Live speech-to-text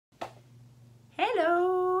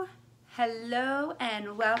Hello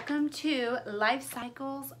and welcome to Life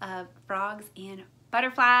Cycles of Frogs and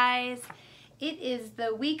Butterflies. It is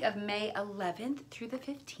the week of May 11th through the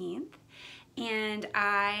 15th, and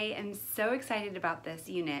I am so excited about this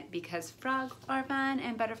unit because frogs are fun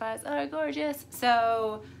and butterflies are gorgeous.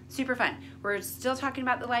 So super fun. We're still talking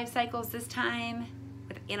about the life cycles this time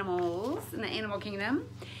with animals in the animal kingdom.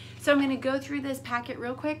 So I'm going to go through this packet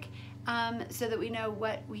real quick so that we know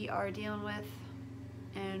what we are dealing with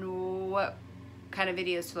and what kind of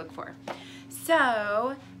videos to look for.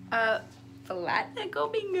 So, flat nickel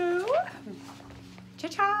bingo,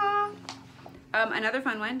 cha-cha. Another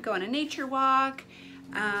fun one, go on a nature walk,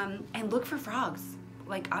 and look for frogs,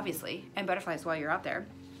 like obviously, and butterflies while you're out there.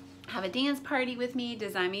 Have a dance party with me,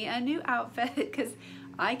 design me a new outfit, because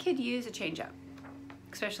I could use a change up,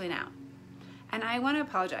 especially now. And I want to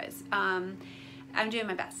apologize. I'm doing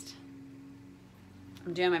my best.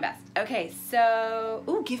 Okay, so,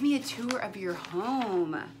 ooh, give me a tour of your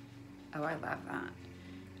home. Oh, I love that.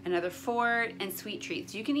 Another fort and sweet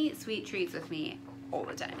treats. You can eat sweet treats with me all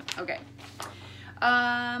the time. Okay.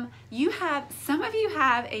 Some of you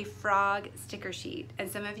have a frog sticker sheet, and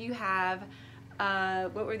some of you have,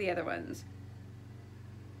 what were the other ones?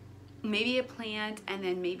 Maybe a plant, and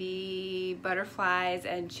then maybe butterflies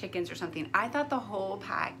and chickens or something. I thought the whole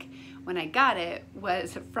pack when I got it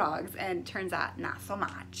was frogs, and turns out not so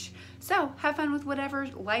much. So have fun with whatever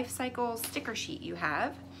life cycle sticker sheet you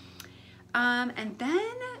have. And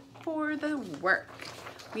then for the work,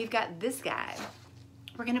 we've got this guy.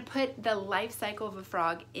 We're gonna put the life cycle of a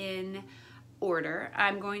frog in order.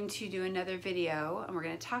 I'm going to do another video and we're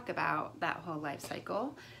gonna talk about that whole life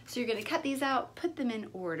cycle. So you're gonna cut these out, put them in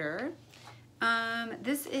order.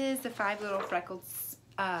 This is the Five Little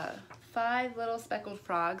Speckled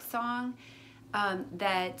Frogs song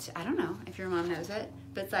that, I don't know if your mom knows it,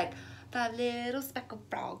 but it's like, 5 little speckled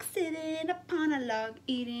frogs sitting upon a log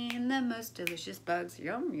eating the most delicious bugs,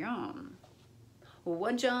 yum yum.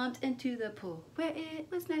 One jumped into the pool where it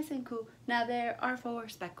was nice and cool. Now there are 4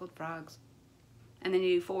 speckled frogs. And then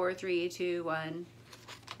you do 4, 3, 2, 1,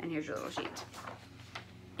 and here's your little sheet.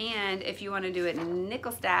 And if you want to do it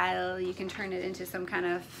nickel style, you can turn it into some kind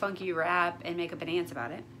of funky rap and make up a dance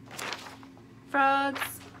about it. Frogs.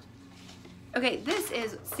 Okay, this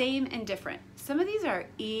is same and different. Some of these are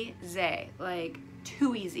easy, like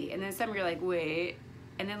too easy. And then some you're like, wait.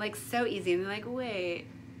 And then like so easy, and then like, wait.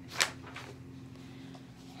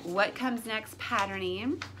 What comes next?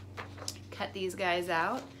 Patterning. Cut these guys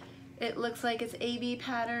out. It looks like it's AB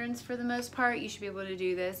patterns for the most part. You should be able to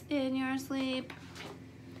do this in your sleep.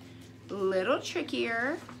 Little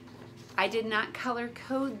trickier. I did not color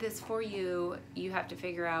code this for you. You have to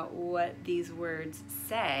figure out what these words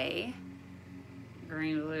say.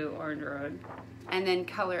 Green, blue, orange, red. And then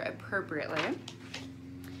color appropriately.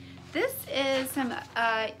 This is some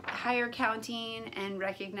higher counting and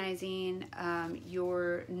recognizing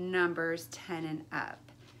your numbers 10 and up.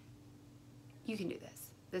 You can do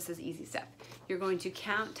this. This is easy stuff. You're going to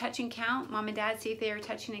count, touch and count. Mom and Dad, see if they are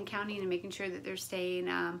touching and counting and making sure that they're staying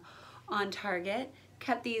on target.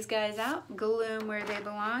 Cut these guys out, glue them where they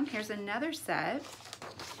belong. Here's another set.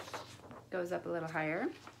 Goes up a little higher.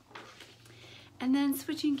 And then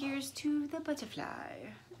switching gears to the butterfly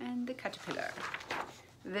and the caterpillar.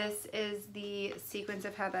 This is the sequence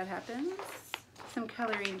of how that happens. Some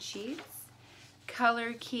coloring sheets.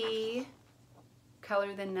 Color key.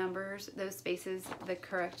 Color the numbers, those spaces, the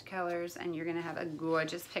correct colors, and you're gonna have a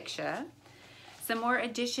gorgeous picture. Some more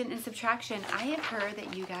addition and subtraction. I have heard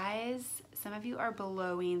that you guys, some of you are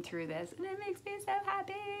blowing through this, and it makes me so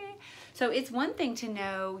happy. So it's one thing to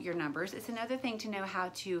know your numbers. It's another thing to know how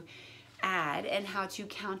to add and how to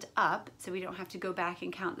count up, so we don't have to go back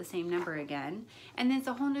and count the same number again. And then it's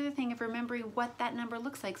a whole other thing of remembering what that number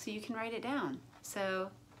looks like so you can write it down.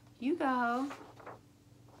 So you go.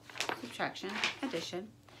 Subtraction, addition.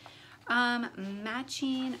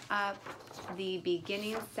 Matching up the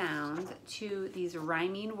beginning sounds to these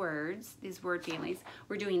rhyming words, these word families.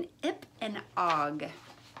 We're doing ip and og.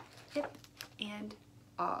 Ip and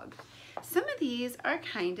og. Some of these are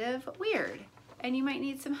kind of weird, and you might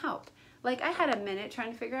need some help. Like I had a minute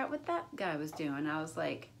trying to figure out what that guy was doing. I was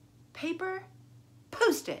like, paper,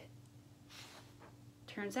 post-it.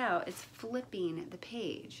 Turns out it's flipping the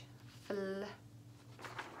page.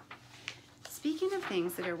 Speaking of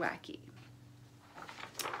things that are wacky,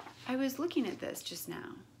 I was looking at this just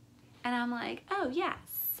now, and I'm like, oh yeah,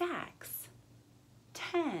 sax,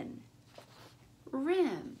 10,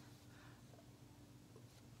 rim.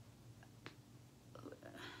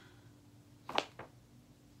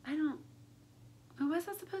 What's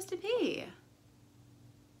that supposed to be?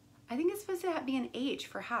 I think it's supposed to be an H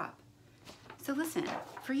for hop. So listen,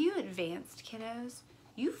 for you advanced kiddos,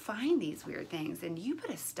 you find these weird things and you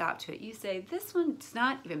put a stop to it. You say, this one does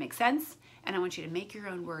not even make sense, and I want you to make your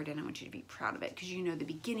own word, and I want you to be proud of it because you know the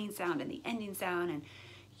beginning sound and the ending sound, and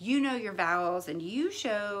you know your vowels, and you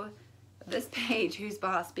show this page who's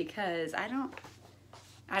boss, because I don't,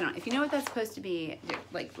 if you know what that's supposed to be,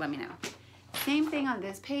 like, let me know. Same thing on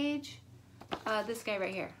this page, this guy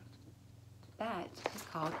right here. That is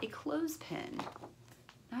called a clothespin,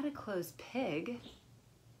 not a clothes pig.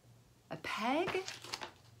 A peg?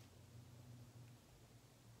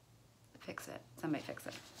 Fix it. Somebody fix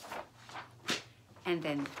it. And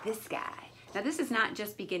then this guy. Now this is not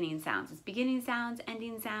just beginning sounds. It's beginning sounds,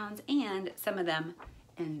 ending sounds, and some of them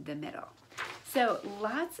in the middle. So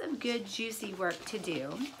lots of good juicy work to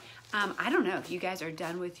do. I don't know if you guys are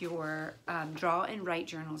done with your draw and write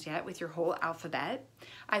journals yet with your whole alphabet.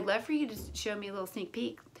 I'd love for you to show me a little sneak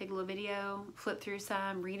peek, take a little video, flip through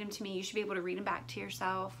some, read them to me. You should be able to read them back to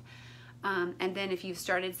yourself. And then if you've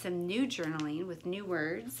started some new journaling with new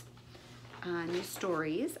words, new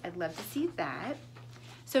stories, I'd love to see that.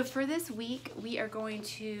 So for this week, we are going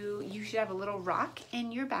to, you should have a little rock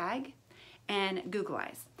in your bag and Google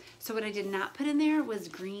Eyes. So what I did not put in there was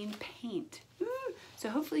green paint. So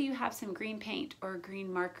hopefully you have some green paint or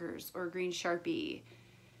green markers or green Sharpie,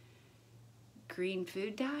 green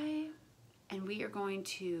food dye, and we are going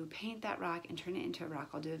to paint that rock and turn it into a rock.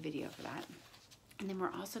 I'll do a video for that. And then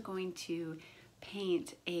we're also going to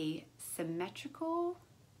paint a symmetrical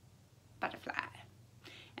butterfly.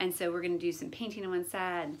 And so we're going to do some painting on one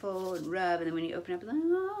side and fold and rub, and then when you open up,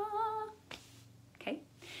 okay?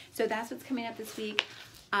 So that's what's coming up this week.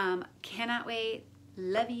 Cannot wait.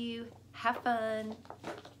 Love you. Have fun.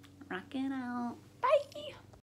 Rockin' out.